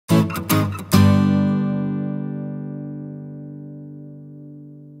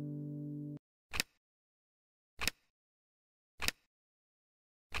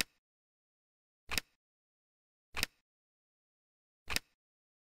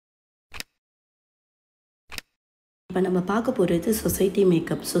இப்போ நம்ம பார்க்க போகிறது society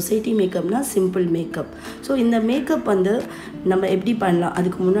makeup. Society மேக்கப்னா simple makeup. So இந்த மேக்கப் வந்து நம்ம எப்படி பண்ணலாம்?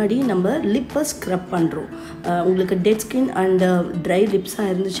 அதுக்கு முன்னாடி நம்ம லிப்பை ஸ்க்ரப் பண்ணுறோம். உங்களுக்கு டெட் ஸ்கின் அண்ட் ட்ரை லிப்ஸாக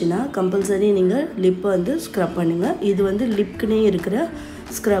இருந்துச்சுன்னா கம்பல்சரி நீங்கள் லிப்பை வந்து ஸ்க்ரப் பண்ணுங்கள். இது வந்து லிப்க்குனே இருக்கிற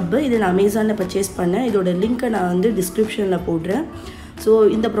ஸ்க்ரப்பு. இது நான் அமேசானில் பர்ச்சேஸ் பண்ணேன். இதோட லிங்க்கை நான் வந்து டிஸ்கிரிப்ஷனில் போடுறேன். ஸோ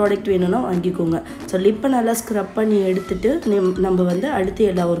இந்த ப்ராடக்ட் வேணும்னா வாங்கிக்கோங்க. ஸோ லிப்பை நல்லா ஸ்க்ரப் பண்ணி எடுத்துகிட்டு நம்ம வந்து அடுத்து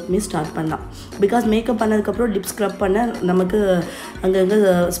எல்லா ஒர்க்குமே ஸ்டார்ட் பண்ணலாம். பிகாஸ் மேக்கப் பண்ணதுக்கப்புறம் லிப் ஸ்க்ரப் பண்ண நமக்கு அங்கங்கே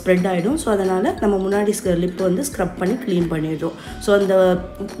ஸ்ப்ரெட் ஆகிடும். ஸோ அதனால் நம்ம முன்னாடி லிப்பை வந்து ஸ்க்ரப் பண்ணி க்ளீன் பண்ணிடுறோம். ஸோ அந்த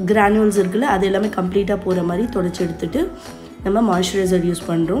கிரானுவல்ஸ் இருக்குல்ல, அது எல்லாமே கம்ப்ளீட்டாக போகிற மாதிரி தொடச்சி எடுத்துகிட்டு நம்ம மாய்ஸ்சரைசர் யூஸ்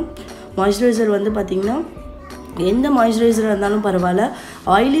பண்ணுறோம். மாய்ஸ்சரைசர் வந்து பார்த்திங்கன்னா எந்த மாய்ஸ்சரைசராக இருந்தாலும் பரவாயில்ல.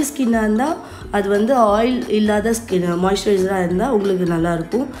 ஆயிலி ஸ்கின்னாக இருந்தால் அது வந்து ஆயில் இல்லாத ஸ்கின் மாய்ஸ்சரைசராக இருந்தால் உங்களுக்கு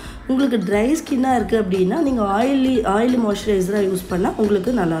நல்லாயிருக்கும். உங்களுக்கு ட்ரை ஸ்கின்னாக இருக்குது அப்படின்னா நீங்கள் ஆயிலி மாய்ஸ்சரைசராக யூஸ் பண்ணால்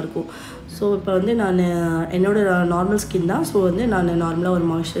உங்களுக்கு நல்லாயிருக்கும். ஸோ இப்போ வந்து நான் என்னோடய நார்மல் ஸ்கின் தான். ஸோ வந்து நான் நார்மலாக ஒரு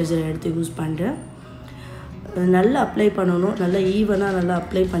மாய்ஸ்சரைசர் எடுத்து யூஸ் பண்ணுறேன். நல்லா அப்ளை பண்ணணும். நல்லா ஈவனாக நல்லா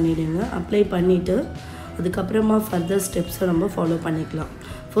அப்ளை பண்ணிவிடுங்க. அப்ளை பண்ணிவிட்டு அதுக்கப்புறமா ஃபர்தர் ஸ்டெப்ஸை நம்ம ஃபாலோ பண்ணிக்கலாம்.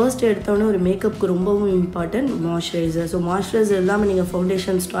 ஃபர்ஸ்ட் எடுத்தோன்னே ஒரு மேக்கப்புக்கு ரொம்பவும் இம்பார்ட்டன்ட் மாய்ஸ்சரைசர். ஸோ மாய்ஸ்சரைசர் இல்லாமல் நீங்கள்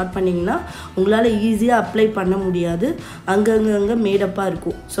ஃபவுண்டேஷன் ஸ்டார்ட் பண்ணிங்கன்னா உங்களால் ஈஸியாக அப்ளை பண்ண முடியாது. அங்கங்கே மேடப்பாக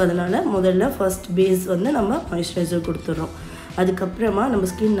இருக்கும். ஸோ அதனால் முதல்ல ஃபர்ஸ்ட் பேஸ் வந்து நம்ம மாய்ஸ்சரைசர் கொடுத்துட்றோம். அதுக்கப்புறமா நம்ம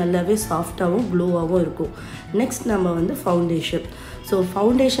ஸ்கின் நல்லாவே சாஃப்டாகவும் க்ளோவாகவும் இருக்கும். நெக்ஸ்ட் நம்ம வந்து ஃபவுண்டேஷன். ஸோ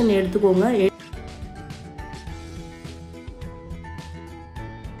ஃபவுண்டேஷன் எடுத்துக்கோங்க.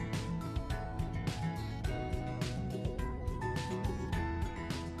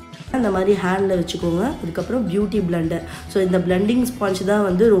 அந்த மாதிரி ஹேண்டில் வச்சுக்கோங்க. அதுக்கப்புறம் பியூட்டி பிளெண்டர். ஸோ இந்த பிளெண்டிங் ஸ்பாஞ்ச் தான்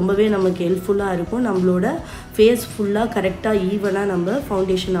வந்து ரொம்பவே நமக்கு ஹெல்ப்ஃபுல்லாக இருக்கும் நம்மளோட ஃபேஸ் ஃபுல்லாக கரெக்டாக ஈவனாக நம்ம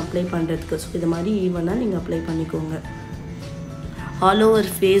ஃபவுண்டேஷன் அப்ளை பண்ணுறதுக்கு. ஸோ இது மாதிரி ஈவனாக நீங்கள் அப்ளை பண்ணிக்கோங்க. All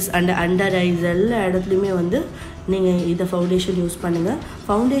over face and under ice எல்லா இடத்துலையுமே வந்து நீங்கள் இதை ஃபவுண்டேஷன் யூஸ் பண்ணுங்கள்.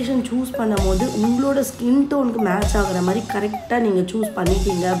 ஃபவுண்டேஷன் சூஸ் பண்ணும் போது உங்களோட ஸ்கின் டோனுக்கு மேட்ச் ஆகிற மாதிரி கரெக்டாக நீங்கள் சூஸ்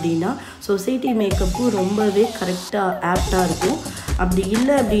பண்ணிட்டீங்க அப்படின்னா சொசைட்டி மேக்கப்பும் ரொம்பவே கரெக்டாக ஆப்டாக இருக்கும். அப்படி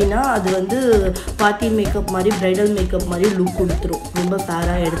இல்லை அப்படின்னா அது வந்து பார்ட்டி மேக்கப் மாதிரி பிரைடல் மேக்கப் மாதிரி லுக் கொடுத்துரும் ரொம்ப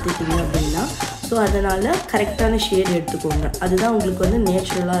ஃபேராக எடுத்துக்கிங்க அப்படின்னா. ஸோ அதனால் கரெக்டான ஷேட் எடுத்துக்கோங்க. அதுதான் உங்களுக்கு வந்து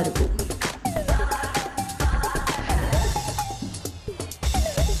நேச்சுரலாக இருக்கும்.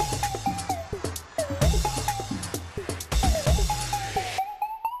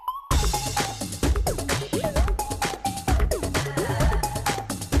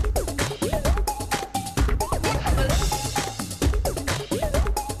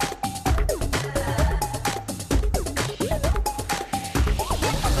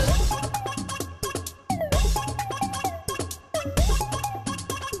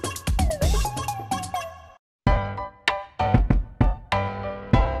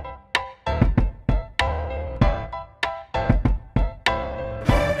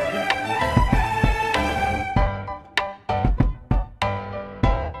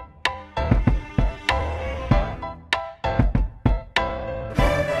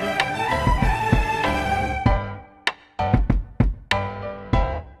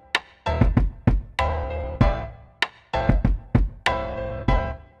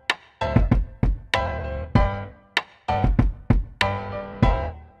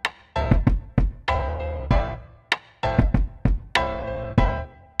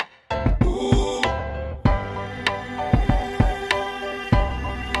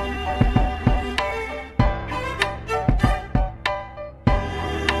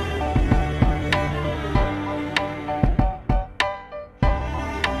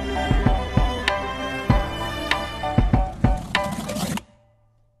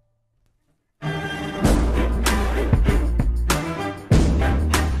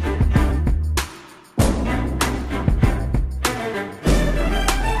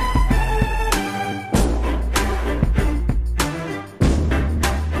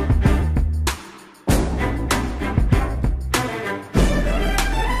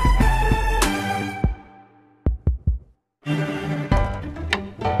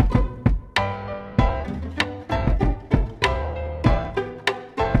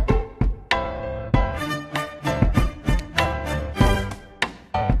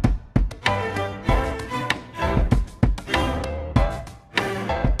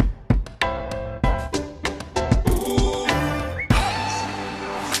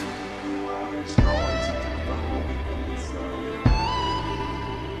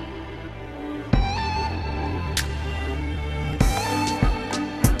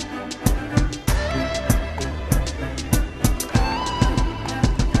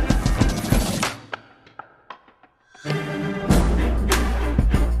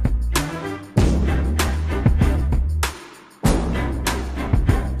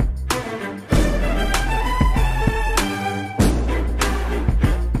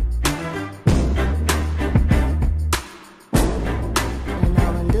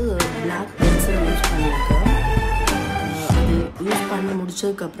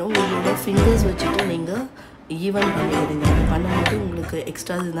 முடிச்சதுக்கப்புறம் உங்களோட ஃபிங்கர்ஸ் வச்சுட்டு நீங்கள் ஈவன் பண்ணிடுங்க. பண்ணும்போது உங்களுக்கு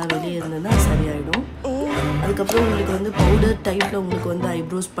எக்ஸ்ட்ரா இதுதான் வெளியே இருந்ததுன்னா சரியாயிடும். அதுக்கப்புறம் உங்களுக்கு வந்து பவுடர் டைப்பில் உங்களுக்கு வந்து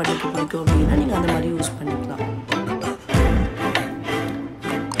ஐப்ரோஸ் பண்ணிக்க பிடிக்கும் அப்படின்னா நீங்கள் அந்த மாதிரி யூஸ் பண்ணிக்கலாம்.